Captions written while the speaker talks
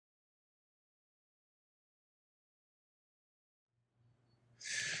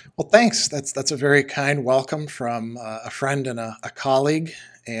Well, thanks. That's a very kind welcome from a friend and a colleague.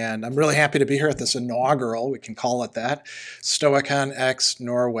 And I'm really happy to be here at this inaugural, we can call it that, Stoicon-X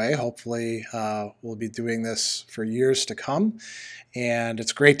Norway. Hopefully, we'll be doing this for years to come. And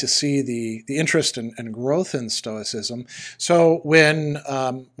it's great to see the interest and growth in Stoicism. So when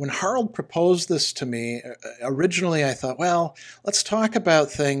Harold proposed this to me, originally I thought, well, let's talk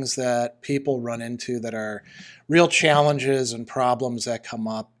about things that people run into that are real challenges and problems that come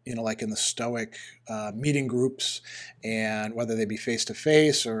up, like in the Stoic meeting groups, and whether they be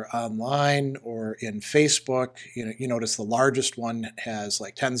face-to-face or online or in Facebook. You notice the largest one has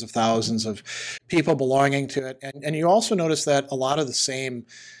like tens of thousands of people belonging to it. And you also notice that a lot of the same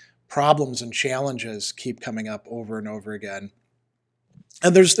problems and challenges keep coming up over and over again.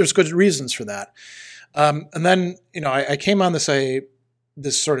 And there's good reasons for that. And then, I came on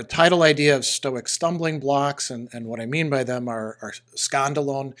this sort of title idea of Stoic Stumbling Blocks, and what I mean by them are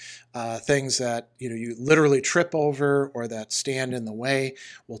scandalon, things that you literally trip over or that stand in the way.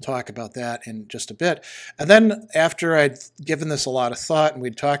 We'll talk about that in just a bit. And then after I'd given this a lot of thought and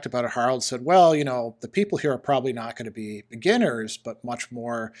we'd talked about it, Harold said, well, the people here are probably not going to be beginners, but much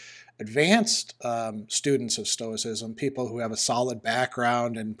more advanced students of Stoicism, people who have a solid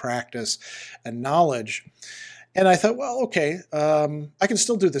background and practice and knowledge. And I thought, well, okay, I can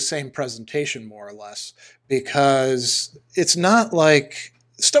still do the same presentation more or less, because it's not like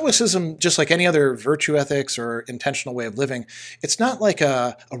Stoicism, just like any other virtue ethics or intentional way of living, it's not like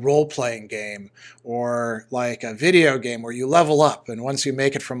a role-playing game or like a video game where you level up, and once you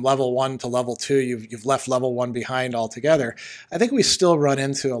make it from level 1 to level 2, you've left level 1 behind altogether. I think we still run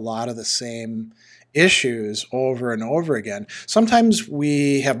into a lot of the same issues over and over again. Sometimes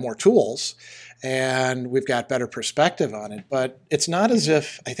we have more tools and we've got better perspective on it. But it's not as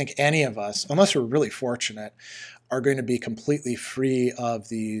if I think any of us, unless we're really fortunate, are going to be completely free of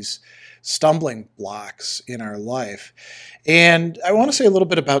these stumbling blocks in our life. And I want to say a little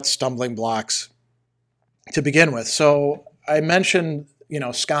bit about stumbling blocks to begin with. So I mentioned,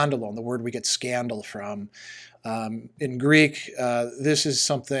 scandalon, the word we get scandal from. In Greek, this is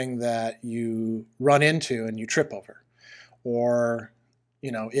something that you run into and you trip over, or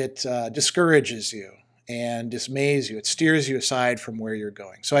it discourages you and dismays you. It steers you aside from where you're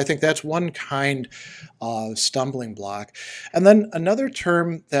going. So I think that's one kind of stumbling block. And then another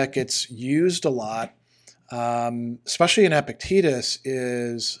term that gets used a lot, especially in Epictetus,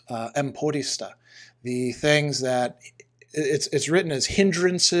 is empodista. The things that it's written as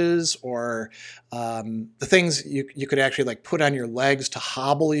hindrances, or the things you could actually like put on your legs to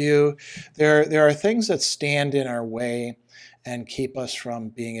hobble you. There are things that stand in our way and keep us from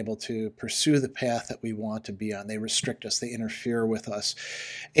being able to pursue the path that we want to be on. They restrict us, they interfere with us.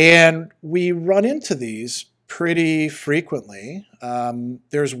 And we run into these pretty frequently.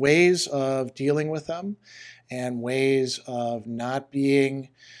 There's ways of dealing with them and ways of not being,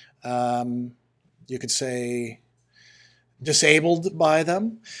 you could say, disabled by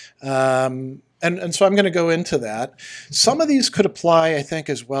them. And so I'm going to go into that. Some of these could apply, I think,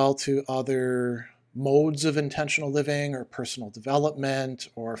 as well to other modes of intentional living or personal development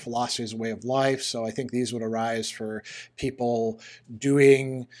or philosophy as a way of life. So I think these would arise for people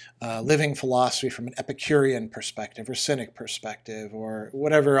doing living philosophy from an Epicurean perspective or Cynic perspective or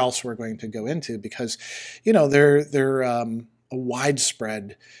whatever else we're going to go into, because they're a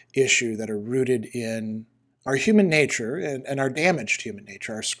widespread issue that are rooted in our human nature and our damaged human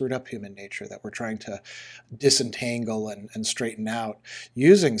nature, our screwed up human nature that we're trying to disentangle and straighten out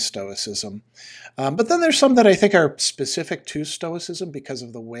using Stoicism. But then there's some that I think are specific to Stoicism because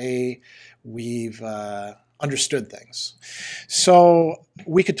of the way we've understood things. So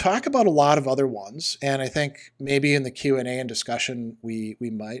we could talk about a lot of other ones, and I think maybe in the Q&A and discussion we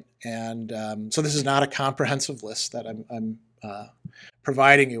might. And so this is not a comprehensive list that I'm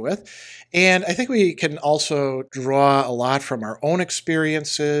providing you with. And I think we can also draw a lot from our own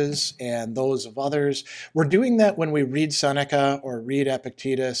experiences and those of others. We're doing that when we read Seneca or read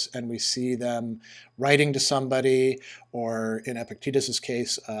Epictetus and we see them writing to somebody, or in Epictetus's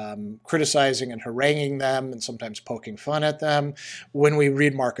case, criticizing and haranguing them and sometimes poking fun at them. When we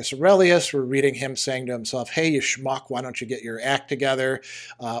read Marcus Aurelius, we're reading him saying to himself, hey, you schmuck, why don't you get your act together,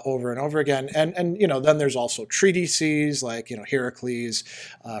 over and over again. And then there's also treatises like, Heracles,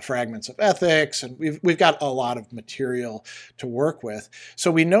 fragments of ethics, and we've got a lot of material to work with.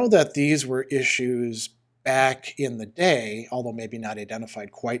 So we know that these were issues back in the day, although maybe not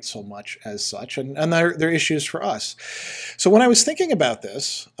identified quite so much as such, and they're issues for us. So when I was thinking about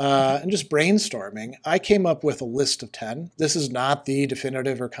this and just brainstorming, I came up with a list of 10. This is not the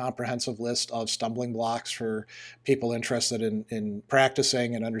definitive or comprehensive list of stumbling blocks for people interested in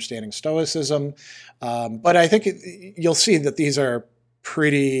practicing and understanding Stoicism, but I think you'll see that these are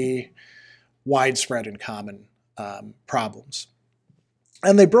pretty widespread and common problems.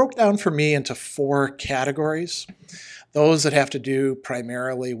 And they broke down for me into 4 categories. Those that have to do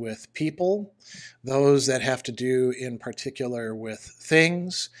primarily with people, those that have to do in particular with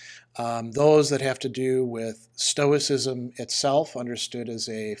things, those that have to do with Stoicism itself, understood as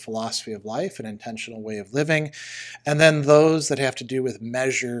a philosophy of life, an intentional way of living, and then those that have to do with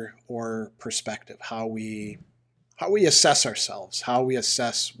measure or perspective, how we assess ourselves, how we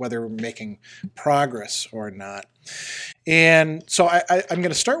assess whether we're making progress or not. And so I'm going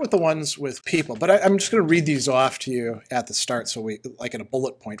to start with the ones with people, but I'm just going to read these off to you at the start, so we like in a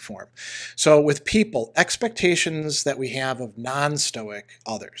bullet point form. So with people, expectations that we have of non-Stoic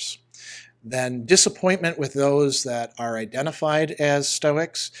others, then disappointment with those that are identified as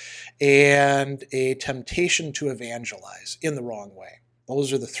Stoics, and a temptation to evangelize in the wrong way.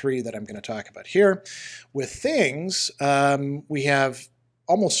 Those are the 3 that I'm going to talk about here. With things, we have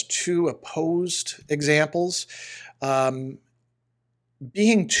almost 2 opposed examples.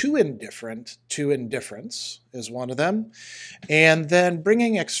 Being too indifferent to indifference is one of them. And then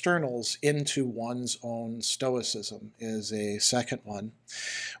bringing externals into one's own Stoicism is a second one.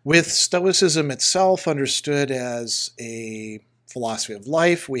 With Stoicism itself understood as a philosophy of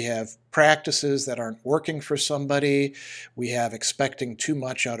life, we have practices that aren't working for somebody, we have expecting too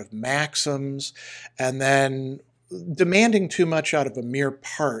much out of maxims, and then demanding too much out of a mere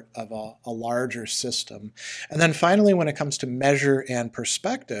part of a larger system. And then finally, when it comes to measure and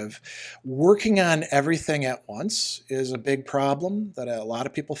perspective, working on everything at once is a big problem that a lot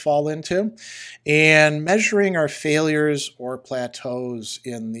of people fall into. And measuring our failures or plateaus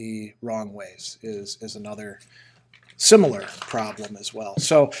in the wrong ways is another similar problem as well.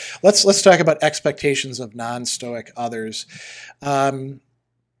 So let's talk about expectations of non-Stoic others.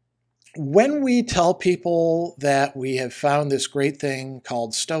 When we tell people that we have found this great thing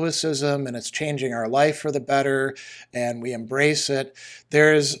called Stoicism and it's changing our life for the better and we embrace it,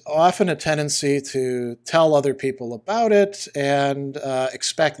 there's often a tendency to tell other people about it and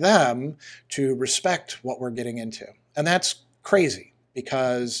expect them to respect what we're getting into. And that's crazy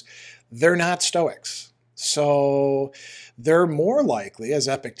because they're not Stoics. So they're more likely, as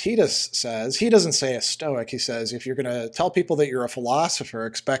Epictetus says, he doesn't say a Stoic, he says, if you're going to tell people that you're a philosopher,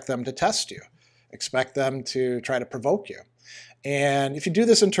 expect them to test you, expect them to try to provoke you. And if you do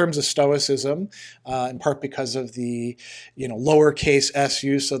this in terms of Stoicism, in part because of the lowercase s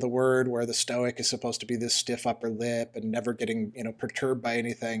use of the word, where the Stoic is supposed to be this stiff upper lip and never getting perturbed by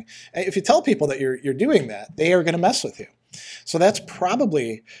anything, if you tell people that you're doing that, they are going to mess with you. So that's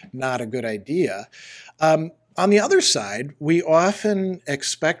probably not a good idea. On the other side, we often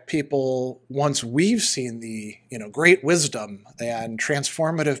expect people, once we've seen the great wisdom and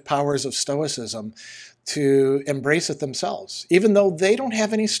transformative powers of Stoicism, to embrace it themselves, even though they don't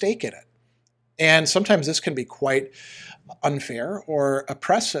have any stake in it. And sometimes this can be quite unfair or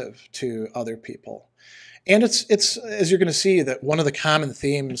oppressive to other people. And it's as you're going to see, that one of the common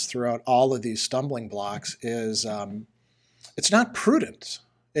themes throughout all of these stumbling blocks is it's not prudent.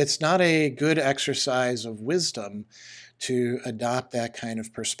 It's not a good exercise of wisdom to adopt that kind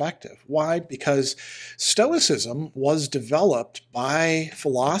of perspective. Why? Because Stoicism was developed by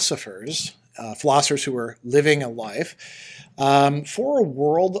philosophers who were living a life for a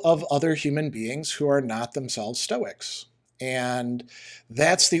world of other human beings who are not themselves Stoics. And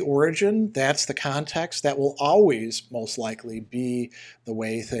that's the origin, that's the context, that will always most likely be the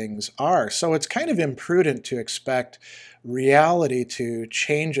way things are. So it's kind of imprudent to expect reality to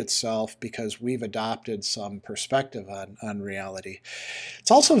change itself because we've adopted some perspective on reality.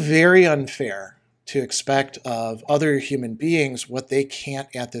 It's also very unfair to expect of other human beings what they can't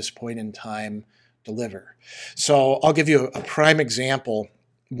at this point in time deliver. So I'll give you a prime example.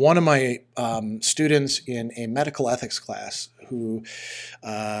 One of my students in a medical ethics class who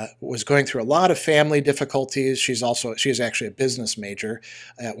was going through a lot of family difficulties. She is actually a business major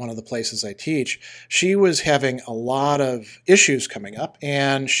at one of the places I teach. She was having a lot of issues coming up,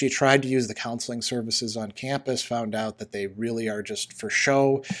 and she tried to use the counseling services on campus, found out that they really are just for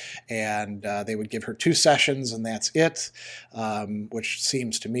show, and they would give her 2 sessions and that's it, which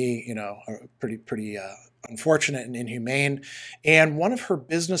seems to me, pretty unfortunate and inhumane. And one of her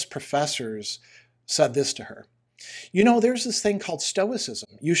business professors said this to her: there's this thing called Stoicism.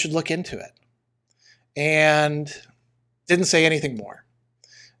 You should look into it. and didn't say anything more.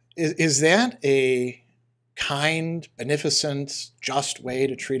 Is that a kind, beneficent, just way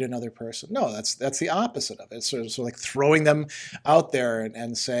to treat another person? No, that's the opposite of it. It's sort of like throwing them out there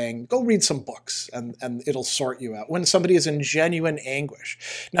and saying, go read some books and it'll sort you out, when somebody is in genuine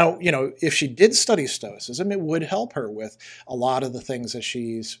anguish. Now, if she did study Stoicism, it would help her with a lot of the things that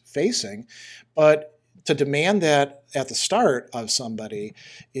she's facing. But to demand that at the start of somebody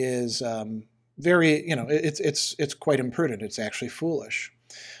is very, it's quite imprudent. It's actually foolish.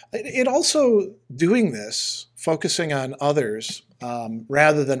 It also, doing this, focusing on others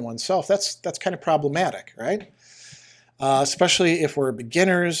rather than oneself, that's kind of problematic, right? Especially if we're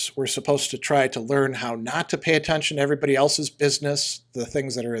beginners, we're supposed to try to learn how not to pay attention to everybody else's business, the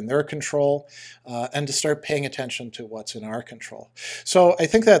things that are in their control, and to start paying attention to what's in our control. So I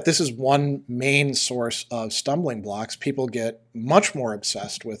think that this is one main source of stumbling blocks. People get much more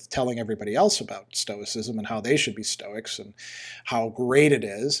obsessed with telling everybody else about Stoicism and how they should be Stoics and how great it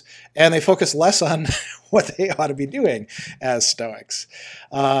is, and they focus less on what they ought to be doing as Stoics.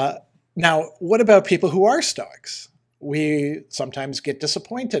 Now, what about people who are Stoics? We sometimes get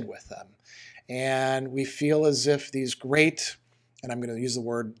disappointed with them, and we feel as if these great, and I'm going to use the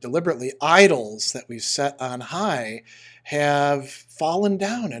word deliberately, idols that we've set on high have fallen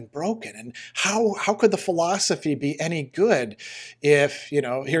down and broken. And how could the philosophy be any good if,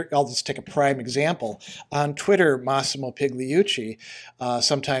 here, I'll just take a prime example. On Twitter, Massimo Pigliucci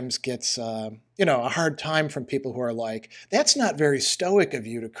sometimes gets a hard time from people who are like, that's not very Stoic of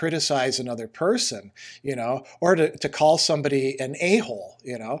you to criticize another person, or to call somebody an a-hole,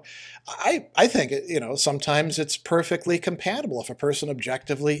 I think, sometimes it's perfectly compatible if a person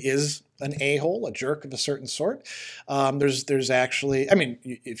objectively is an a-hole, a jerk of a certain sort. There's actually,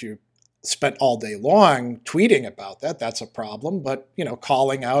 if you spent all day long tweeting about that, that's a problem. But,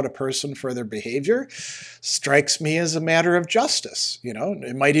 calling out a person for their behavior strikes me as a matter of justice.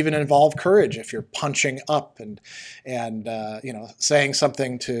 It might even involve courage if you're punching up and saying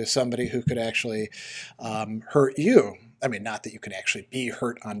something to somebody who could actually hurt you. I mean, not that you could actually be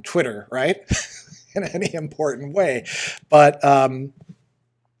hurt on Twitter, right? In any important way. But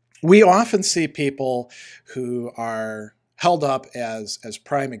we often see people who are held up as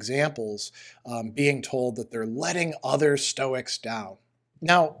prime examples, being told that they're letting other Stoics down.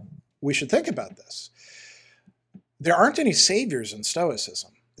 Now, we should think about this. There aren't any saviors in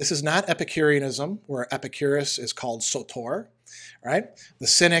Stoicism. This is not Epicureanism, where Epicurus is called Sotor, right? The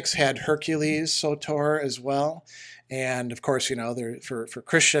Cynics had Hercules Sotor as well. And of course, for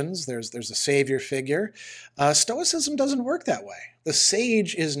Christians, there's a savior figure. Stoicism doesn't work that way. The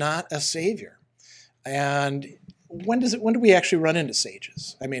sage is not a savior. And when do we actually run into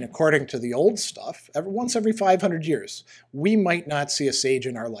sages? I mean, according to the old stuff, once every 500 years, we might not see a sage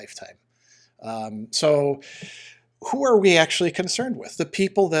in our lifetime. So who are we actually concerned with? The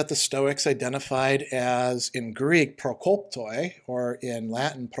people that the Stoics identified as, in Greek, prokoptoi, or in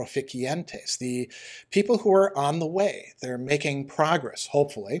Latin, proficientes, the people who are on the way. They're making progress,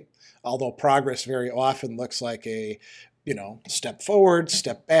 hopefully, although progress very often looks like a step forward,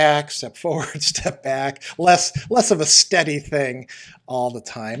 step back, step forward, step back, less of a steady thing all the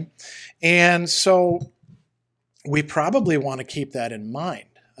time. And so we probably want to keep that in mind.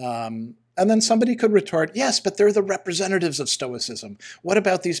 And then somebody could retort, yes, but they're the representatives of Stoicism. What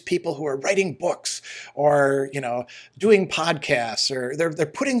about these people who are writing books or, doing podcasts, or they're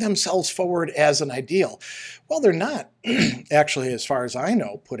putting themselves forward as an ideal? Well, they're not actually, as far as I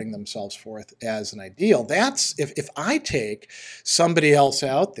know, putting themselves forth as an ideal. That's, if I take somebody else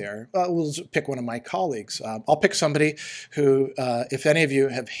out there, we'll pick one of my colleagues. I'll pick somebody who, if any of you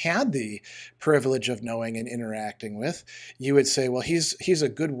have had the privilege of knowing and interacting with, you would say, well, he's a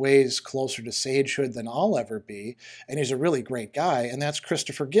good ways closer to sagehood than I'll ever be, and he's a really great guy, and that's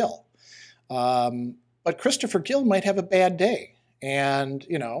Christopher Gill. But Christopher Gill might have a bad day and,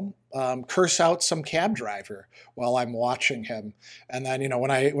 curse out some cab driver while I'm watching him. And then,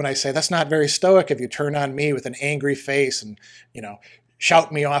 when I say, that's not very Stoic if you turn on me with an angry face and,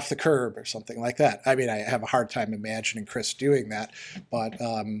 shout me off the curb or something like that. I mean, I have a hard time imagining Chris doing that, but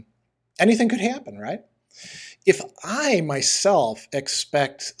anything could happen, right? If I myself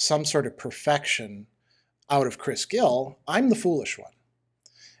expect some sort of perfection out of Chris Gill, I'm the foolish one.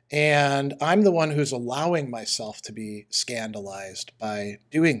 And I'm the one who's allowing myself to be scandalized by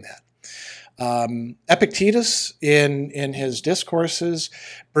doing that. Epictetus, in his discourses,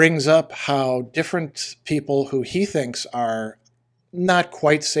 brings up how different people who he thinks are not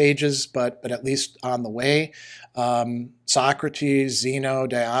quite sages, but at least on the way, Socrates, Zeno,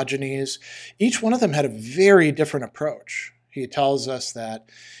 Diogenes, each one of them had a very different approach. He tells us that,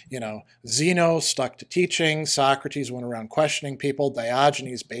 Zeno stuck to teaching, Socrates went around questioning people,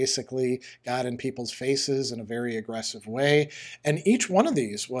 Diogenes basically got in people's faces in a very aggressive way, and each one of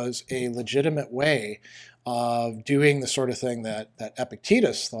these was a legitimate way of doing the sort of thing that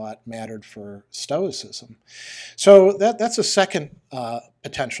Epictetus thought mattered for Stoicism. So that's a second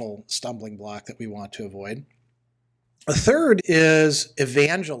potential stumbling block that we want to avoid. A third is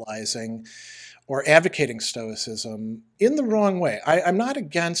evangelizing or advocating Stoicism in the wrong way. I'm not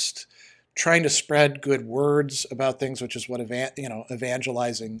against trying to spread good words about things, which is what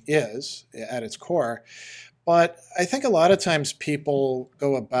evangelizing is at its core. But I think a lot of times people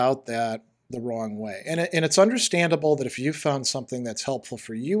go about that the wrong way. And it's understandable that if you found something that's helpful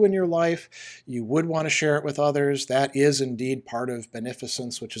for you in your life, you would want to share it with others. That is indeed part of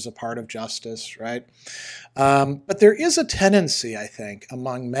beneficence, which is a part of justice, right? But there is a tendency, I think,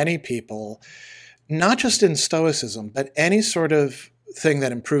 among many people, not just in Stoicism, but any sort of thing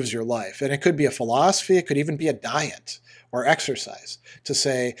that improves your life. And it could be a philosophy, it could even be a diet or exercise, to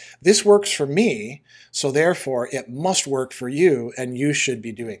say, this works for me, so therefore it must work for you, and you should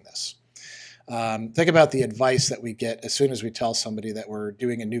be doing this. Think about the advice that we get as soon as we tell somebody that we're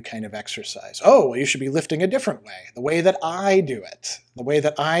doing a new kind of exercise. Oh, well, you should be lifting a different way, the way that I do it, the way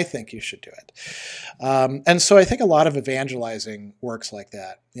that I think you should do it. And so I think a lot of evangelizing works like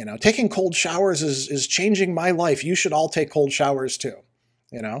that. Taking cold showers is changing my life. You should all take cold showers too.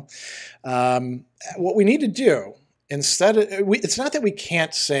 What we need to do instead, it's not that we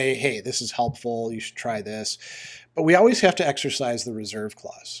can't say, hey, this is helpful, you should try this, but we always have to exercise the reserve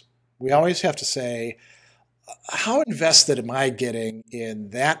clause. We always have to say, how invested am I getting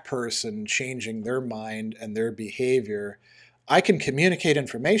in that person changing their mind and their behavior? I can communicate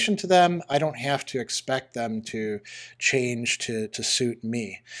information to them. I don't have to expect them to change to suit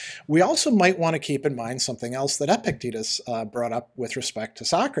me. We also might want to keep in mind something else that Epictetus brought up with respect to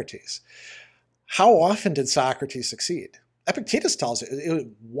Socrates. How often did Socrates succeed? Epictetus tells it was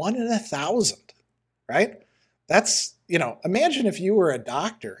 1 in 1,000, right? That's, imagine if you were a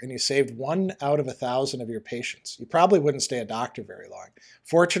doctor and you saved 1 out of 1,000 of your patients. You probably wouldn't stay a doctor very long.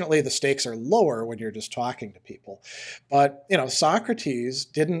 Fortunately, the stakes are lower when you're just talking to people. But, Socrates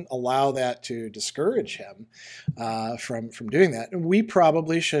didn't allow that to discourage him from doing that. And we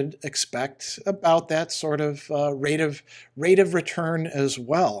probably should expect about that sort of rate of return as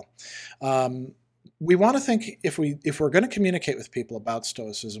well. We want to think, if we're going to communicate with people about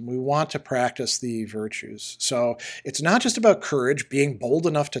Stoicism, we want to practice the virtues. So it's not just about courage, being bold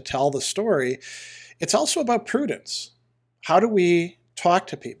enough to tell the story. It's also about prudence. How do we talk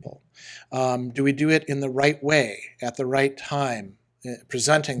to people? Do we do it in the right way, at the right time,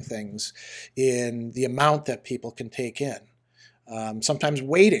 presenting things in the amount that people can take in? Sometimes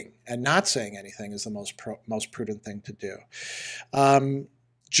waiting and not saying anything is the most prudent thing to do.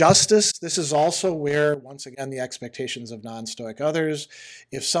 Justice, this is also where, once again, the expectations of non-Stoic others.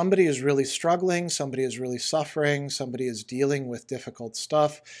 If somebody is really struggling, somebody is really suffering, somebody is dealing with difficult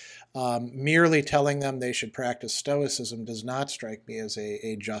stuff, merely telling them they should practice Stoicism does not strike me as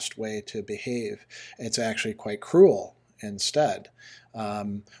a just way to behave. It's actually quite cruel instead.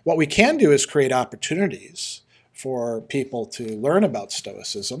 What we can do is create opportunities for people to learn about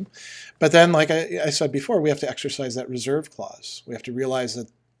Stoicism. But then, like I said before, we have to exercise that reserve clause. We have to realize that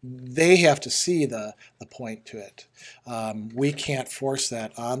they have to see the point to it. We can't force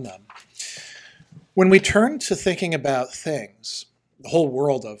that on them. When we turn to thinking about things, the whole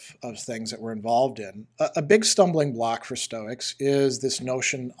world of things that we're involved in, a big stumbling block for Stoics is this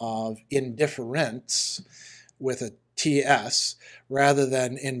notion of indifference with a TS rather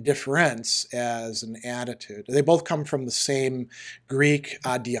than indifference as an attitude. They both come from the same Greek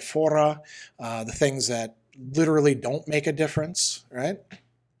adiaphora, the things that literally don't make a difference, right?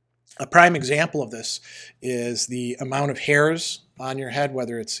 A prime example of this is the amount of hairs on your head,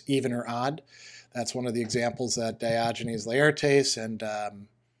 whether it's even or odd. That's one of the examples that Diogenes Laertes and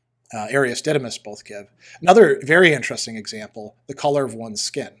Aristodemus both give. Another very interesting example, the color of one's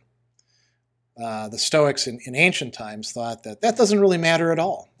skin. The Stoics in ancient times thought that doesn't really matter at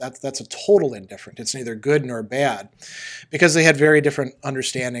all. That's a total indifferent. It's neither good nor bad, because they had very different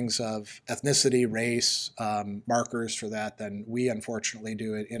understandings of ethnicity, race, markers for that than we unfortunately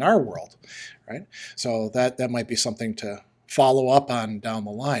do in our world, right? So that might be something to follow up on down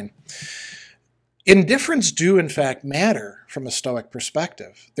the line. Indifference do in fact matter from a Stoic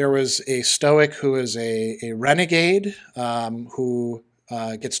perspective. There was a Stoic who is a renegade who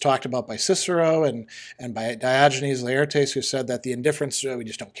gets talked about by Cicero and by Diogenes Laertes, who said that the indifferents, we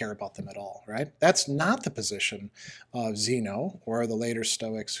just don't care about them at all, right? That's not the position of Zeno or the later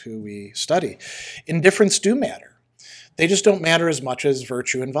Stoics who we study. Indifferents do matter. They just don't matter as much as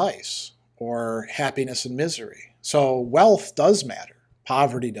virtue and vice or happiness and misery. So wealth does matter.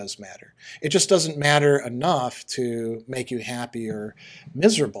 Poverty does matter. It just doesn't matter enough to make you happy or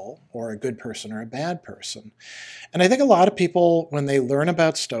miserable, or a good person or a bad person. And I think a lot of people, when they learn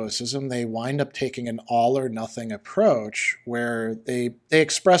about Stoicism, they wind up taking an all or nothing approach where they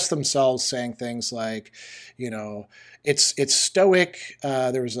express themselves saying things like, it's stoic.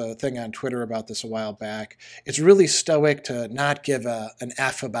 There was a thing on Twitter about this a while back. It's really stoic to not give an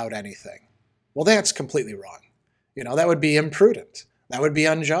F about anything. Well, that's completely wrong. That would be imprudent. That would be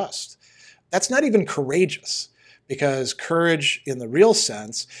unjust. That's not even courageous, because courage in the real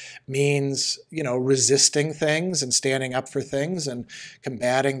sense means, resisting things and standing up for things and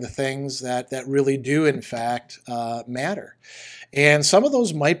combating the things that really do, in fact, matter. And some of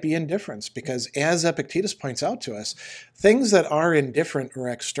those might be indifference, because as Epictetus points out to us, things that are indifferent or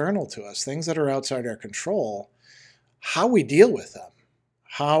external to us, things that are outside our control, how we deal with them,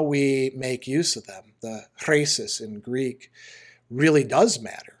 how we make use of them, the chresis in Greek, really does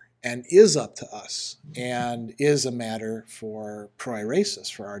matter and is up to us and is a matter for proiresis,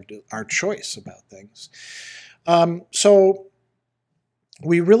 for our choice about things. So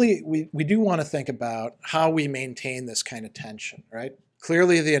we do want to think about how we maintain this kind of tension, right?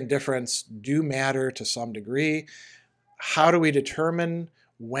 Clearly the indifferents do matter to some degree. How do we determine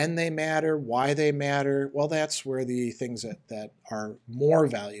when they matter, why they matter? Well, that's where the things that are more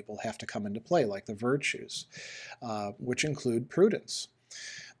valuable have to come into play, like the virtues, which include prudence.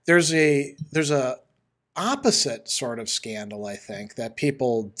 There's a opposite sort of scandal, I think, that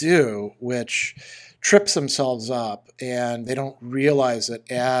people do, which trips themselves up, and they don't realize it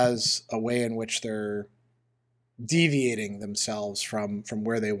as a way in which they're deviating themselves from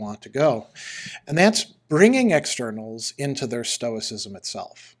where they want to go. And that's bringing externals into their stoicism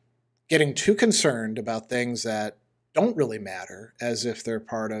itself, getting too concerned about things that don't really matter as if they're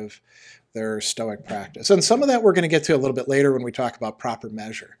part of their Stoic practice. And some of that we're going to get to a little bit later when we talk about proper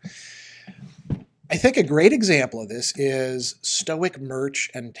measure. I think a great example of this is Stoic merch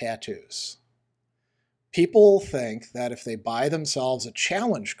and tattoos. People think that if they buy themselves a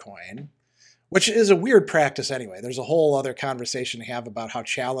challenge coin, which is a weird practice anyway. There's a whole other conversation to have about how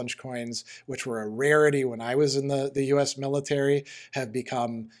challenge coins, which were a rarity when I was in the U.S. military, have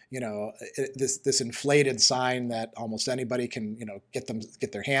become, this inflated sign that almost anybody can,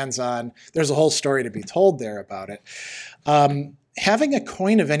 get their hands on. There's a whole story to be told there about it. Having a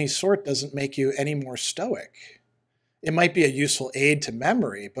coin of any sort doesn't make you any more stoic. It might be a useful aid to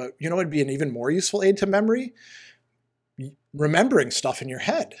memory, but it would be an even more useful aid to memory? Remembering stuff in your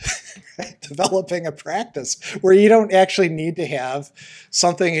head, right? Developing a practice where you don't actually need to have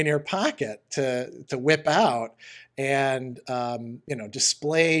something in your pocket to whip out and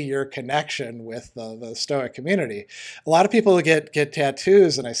display your connection with the Stoic community. A lot of people get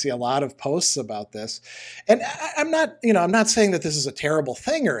tattoos, and I see a lot of posts about this. And I'm not saying that this is a terrible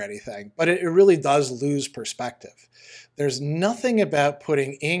thing or anything, but it really does lose perspective. There's nothing about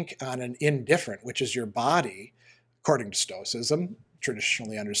putting ink on an indifferent, which is your body, according to Stoicism,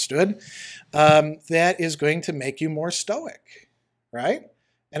 traditionally understood, that is going to make you more stoic, right?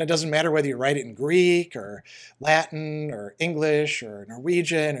 And it doesn't matter whether you write it in Greek or Latin or English or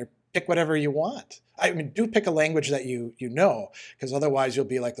Norwegian, or pick whatever you want. I mean, do pick a language that you know, because otherwise you'll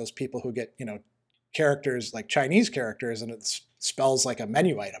be like those people who get, characters like Chinese characters, and it spells like a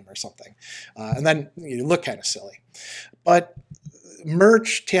menu item or something. And then you look kind of silly. But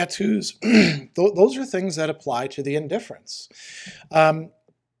merch, tattoos, those are things that apply to the indifference.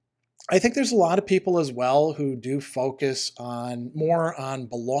 I think there's a lot of people as well who do focus more on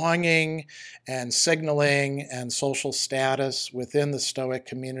belonging and signaling and social status within the Stoic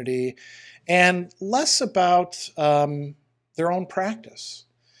community, and less about their own practice.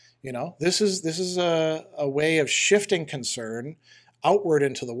 This is a way of shifting concern outward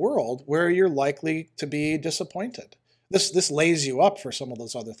into the world where you're likely to be disappointed. This lays you up for some of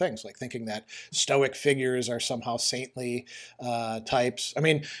those other things, like thinking that Stoic figures are somehow saintly types. I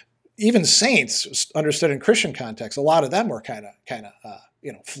mean, even saints, understood in Christian context, a lot of them were kind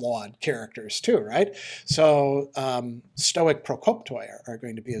of flawed characters too, right? So Stoic prokoptoi are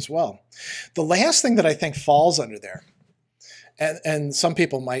going to be as well. The last thing that I think falls under there, and some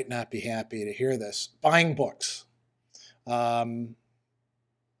people might not be happy to hear this, buying books.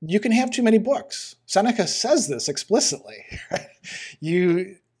 You can have too many books. Seneca says this explicitly.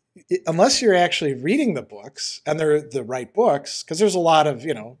 Unless you're actually reading the books, and they're the right books, because there's a lot of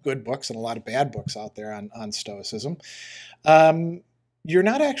good books and a lot of bad books out there on Stoicism. you're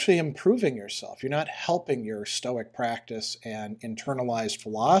not actually improving yourself. You're not helping your Stoic practice and internalized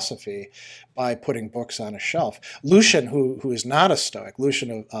philosophy by putting books on a shelf. Lucian, who is not a Stoic,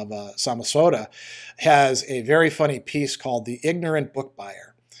 Lucian of Samosata, has a very funny piece called The Ignorant Book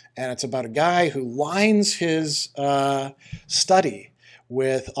Buyer. And it's about a guy who lines his study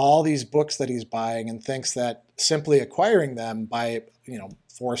with all these books that he's buying and thinks that simply acquiring them by,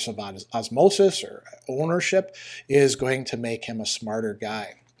 force of osmosis or ownership is going to make him a smarter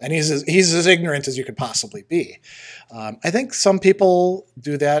guy. And he's as ignorant as you could possibly be. I think some people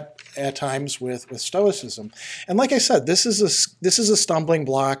do that at times with Stoicism. And like I said, this is a stumbling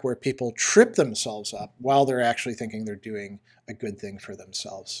block where people trip themselves up while they're actually thinking they're doing a good thing for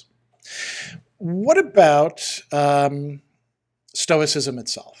themselves. What about Stoicism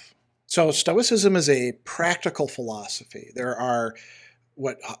itself? So Stoicism is a practical philosophy. There are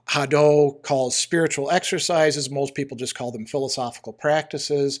what Hadot calls spiritual exercises. Most people just call them philosophical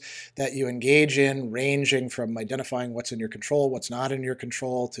practices that you engage in, ranging from identifying what's in your control, what's not in your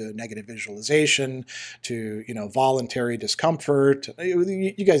control, to negative visualization, to voluntary discomfort.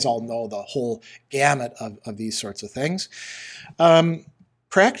 You guys all know the whole gamut of these sorts of things.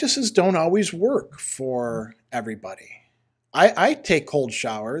 Practices don't always work for everybody. I take cold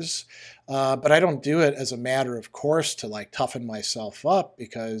showers, but I don't do it as a matter of course to toughen myself up,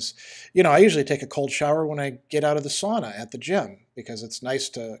 because, I usually take a cold shower when I get out of the sauna at the gym because it's nice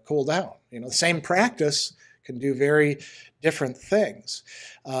to cool down. The same practice can do very different things.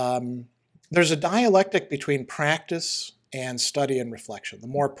 There's a dialectic between practice and study and reflection. The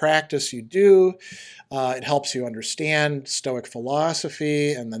more practice you do, it helps you understand Stoic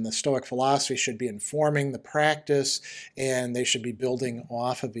philosophy, and then the Stoic philosophy should be informing the practice, and they should be building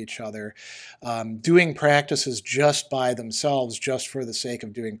off of each other. Doing practices just by themselves, just for the sake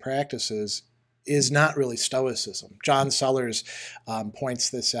of doing practices, is not really Stoicism. John Sellers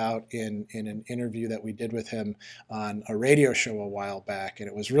points this out in an interview that we did with him on a radio show a while back, and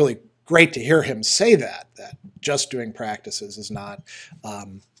it was really great to hear him say that just doing practices is not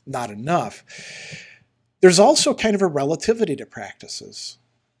enough. There's also kind of a relativity to practices.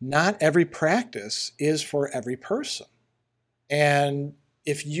 Not every practice is for every person. And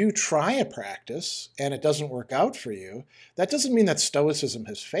if you try a practice and it doesn't work out for you, that doesn't mean that Stoicism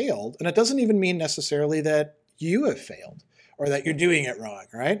has failed, and it doesn't even mean necessarily that you have failed or that you're doing it wrong,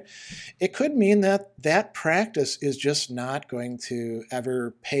 right? It could mean that that practice is just not going to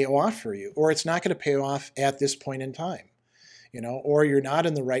ever pay off for you, or it's not going to pay off at this point in time, or you're not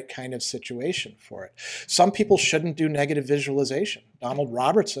in the right kind of situation for it. Some people shouldn't do negative visualization. Donald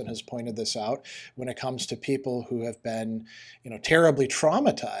Robertson has pointed this out when it comes to people who have been, terribly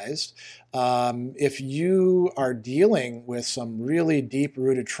traumatized. If you are dealing with some really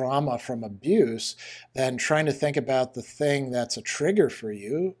deep-rooted trauma from abuse, then trying to think about the thing that's a trigger for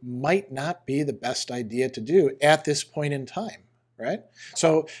you might not be the best idea to do at this point in time. Right?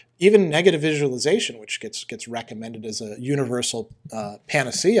 So even negative visualization, which gets recommended as a universal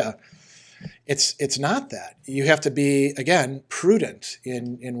panacea, it's not that. You have to be, again, prudent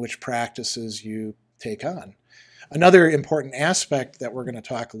in which practices you take on. Another important aspect that we're going to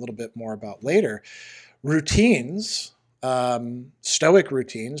talk a little bit more about later, routines, Stoic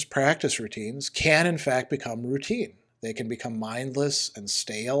routines, practice routines, can in fact become routine. They can become mindless and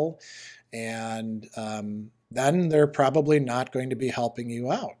stale, and then they're probably not going to be helping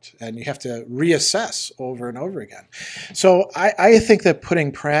you out. And you have to reassess over and over again. So I think that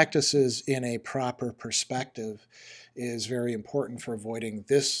putting practices in a proper perspective is very important for avoiding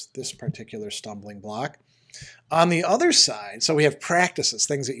this particular stumbling block. On the other side, so we have practices,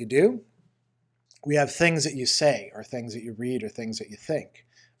 things that you do. We have things that you say, or things that you read, or things that you think.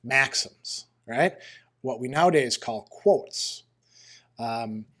 Maxims, right? What we nowadays call quotes.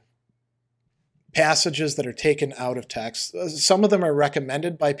 Passages that are taken out of text. Some of them are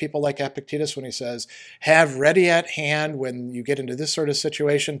recommended by people like Epictetus when he says, have ready at hand when you get into this sort of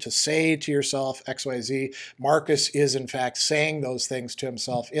situation to say to yourself XYZ. Marcus is in fact saying those things to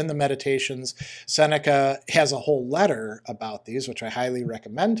himself in the Meditations. Seneca has a whole letter about these, which I highly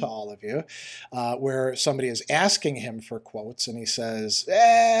recommend to all of you, where somebody is asking him for quotes, and he says,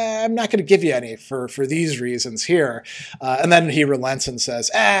 I'm not going to give you any for these reasons here. And then he relents and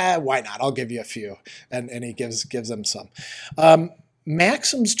says, why not? I'll give you a few. And he gives them some.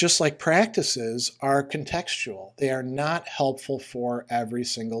 Maxims, just like practices, are contextual. They are not helpful for every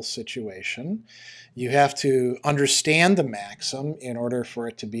single situation. You have to understand the maxim in order for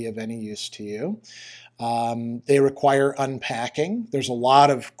it to be of any use to you. They require unpacking. There's a lot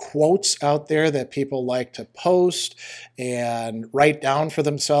of quotes out there that people like to post and write down for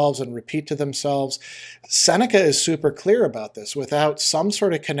themselves and repeat to themselves. Seneca is super clear about this. Without some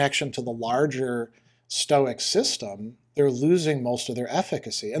sort of connection to the larger Stoic system, they're losing most of their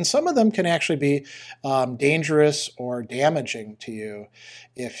efficacy. And some of them can actually be dangerous or damaging to you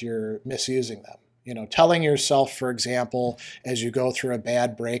if you're misusing them. You know, telling yourself, for example, as you go through a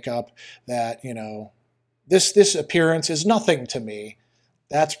bad breakup that, you know, this appearance is nothing to me,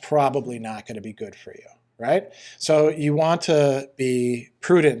 that's probably not going to be good for you, right? So you want to be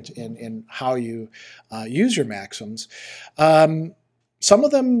prudent in how you use your maxims. Some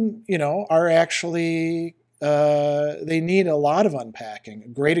of them, you know, are actually, they need a lot of unpacking. A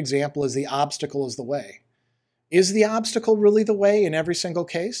great example is the obstacle is the way. Is the obstacle really the way in every single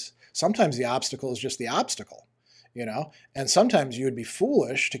case? Sometimes the obstacle is just the obstacle, you know, and sometimes you would be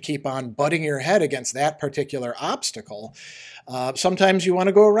foolish to keep on butting your head against that particular obstacle. Sometimes you want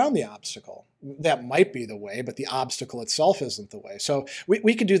to go around the obstacle. That might be the way, but the obstacle itself isn't the way. So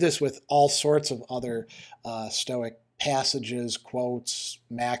we could do this with all sorts of other Stoic passages, quotes,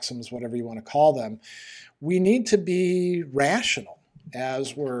 maxims, whatever you want to call them. We need to be rational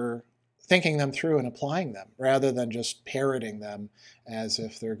as we're thinking them through and applying them, rather than just parroting them as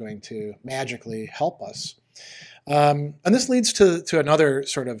if they're going to magically help us. And this leads to another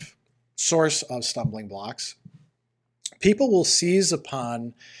sort of source of stumbling blocks. People will seize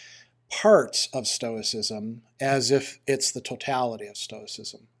upon parts of Stoicism as if it's the totality of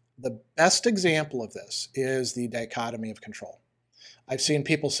Stoicism. The best example of this is the dichotomy of control. I've seen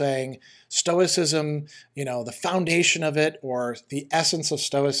people saying Stoicism, you know, the foundation of it or the essence of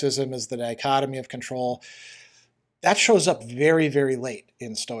Stoicism is the dichotomy of control. That shows up very, very late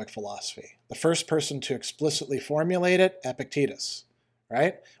in Stoic philosophy. The first person to explicitly formulate it, Epictetus,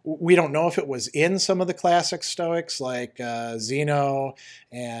 right? We don't know if it was in some of the classic Stoics like Zeno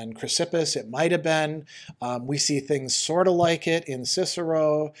and Chrysippus. It might have been. We see things sort of like it in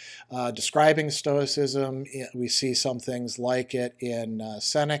Cicero, describing Stoicism. We see some things like it in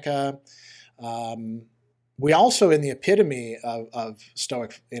Seneca. We also, in the epitome of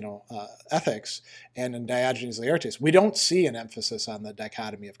Stoic, ethics, and in Diogenes Laertius, we don't see an emphasis on the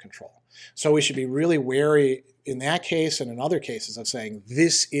dichotomy of control. So we should be really wary in that case and in other cases of saying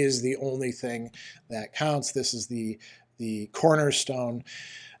this is the only thing that counts. This is the cornerstone.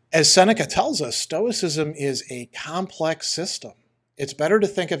 As Seneca tells us, Stoicism is a complex system. It's better to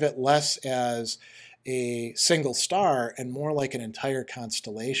think of it less as a single star and more like an entire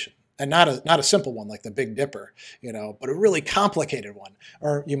constellation. And not a simple one like the Big Dipper, but a really complicated one.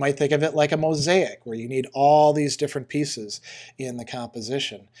 Or you might think of it like a mosaic where you need all these different pieces in the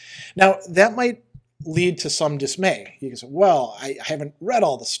composition. Now, that might lead to some dismay. You can say, well, I haven't read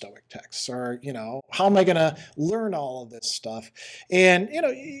all the Stoic texts, or, how am I going to learn all of this stuff? And,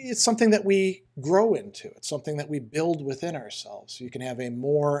 it's something that we grow into. It's something that we build within ourselves. You can have a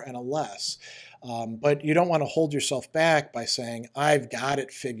more and a less. But you don't want to hold yourself back by saying, I've got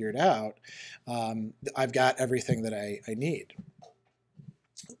it figured out. I've got everything that I need.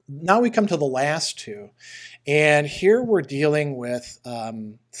 Now we come to the last two. And here we're dealing with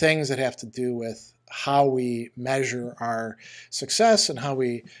things that have to do with how we measure our success and how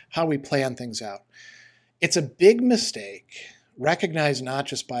we plan things out. It's a big mistake, recognized not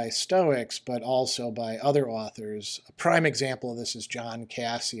just by Stoics, but also by other authors. A prime example of this is John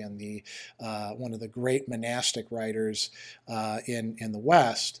Cassian, one of the great monastic writers in the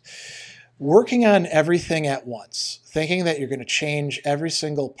West. Working on everything at once, thinking that you're going to change every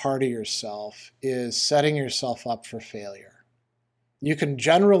single part of yourself, is setting yourself up for failure. You can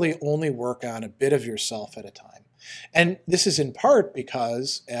generally only work on a bit of yourself at a time. And this is in part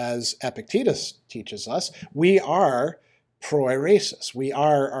because, as Epictetus teaches us, we are proairesis. We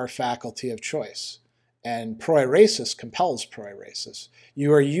are our faculty of choice. And proairesis compels proairesis.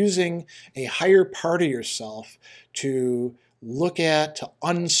 You are using a higher part of yourself to look at, to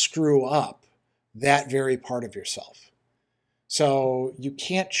unscrew up that very part of yourself. So you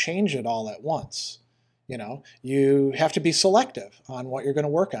can't change it all at once. You have to be selective on what you're going to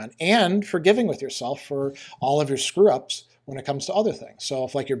work on and forgiving with yourself for all of your screw-ups when it comes to other things. So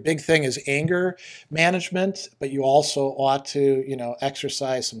if your big thing is anger management, but you also ought to,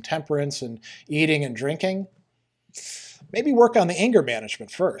 exercise some temperance and eating and drinking, maybe work on the anger management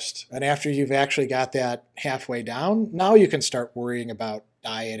first. And after you've actually got that halfway down, now you can start worrying about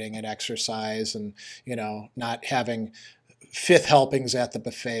dieting and exercise and, not having fifth helpings at the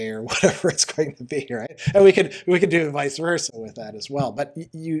buffet or whatever it's going to be, right? And we could do vice versa with that as well. But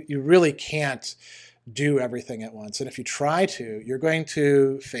you really can't do everything at once. And if you try to, you're going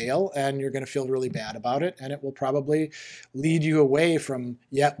to fail and you're going to feel really bad about it. And it will probably lead you away from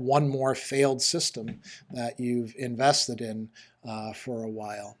yet one more failed system that you've invested in for a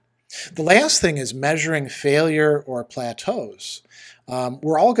while. The last thing is measuring failure or plateaus.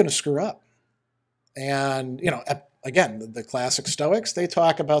 We're all going to screw up. And, again, the classic Stoics, they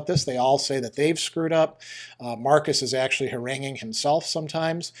talk about this. They all say that they've screwed up. Marcus is actually haranguing himself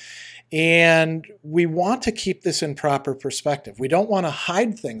sometimes. And we want to keep this in proper perspective. We don't want to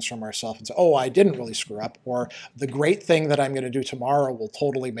hide things from ourselves and say, oh, I didn't really screw up, or the great thing that I'm going to do tomorrow will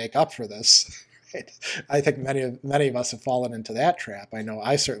totally make up for this. Right? I think many of us have fallen into that trap. I know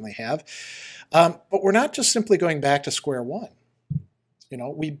I certainly have. But we're not just simply going back to square one.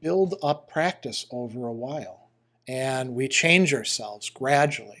 We build up practice over a while, and we change ourselves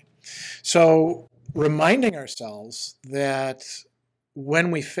gradually. So reminding ourselves that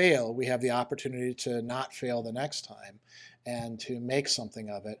when we fail, we have the opportunity to not fail the next time and to make something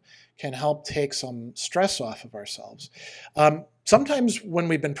of it can help take some stress off of ourselves. Sometimes when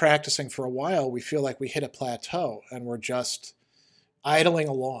we've been practicing for a while, we feel like we hit a plateau and we're just idling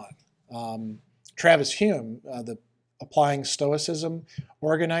along. Travis Hume, the Applying Stoicism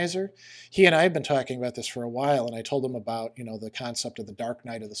organizer, he and I have been talking about this for a while, and I told him about the concept of the dark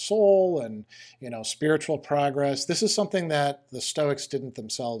night of the soul and spiritual progress. This is something that the Stoics didn't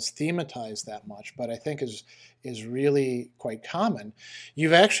themselves thematize that much, but I think is really quite common.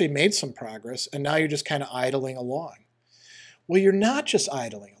 You've actually made some progress, and now you're just kind of idling along. Well, you're not just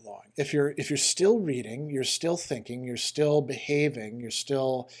idling along. If you're still reading, you're still thinking, you're still behaving, you're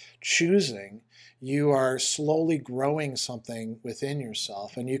still choosing, you are slowly growing something within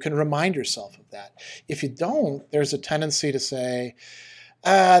yourself, and you can remind yourself of that. If you don't, there's a tendency to say,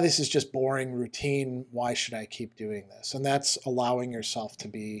 this is just boring routine. Why should I keep doing this? And that's allowing yourself to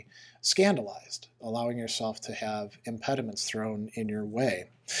be scandalized, allowing yourself to have impediments thrown in your way.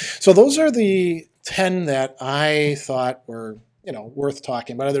 So those are the 10 that I thought were worth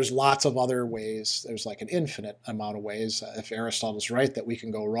talking about. There's lots of other ways. There's like an infinite amount of ways, if Aristotle's right, that we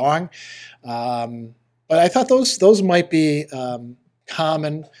can go wrong. But I thought those might be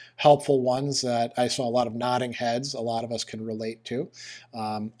common, helpful ones that I saw a lot of nodding heads. A lot of us can relate to.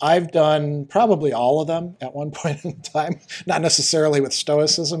 I've done probably all of them at one point in time, not necessarily with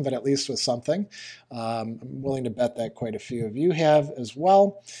Stoicism, but at least with something. I'm willing to bet that quite a few of you have as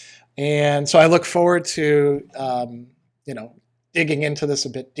well. And so I look forward to, digging into this a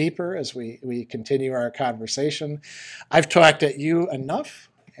bit deeper as we continue our conversation. I've talked at you enough,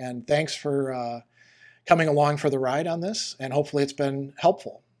 and thanks for coming along for the ride on this, and hopefully it's been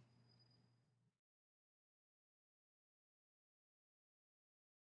helpful.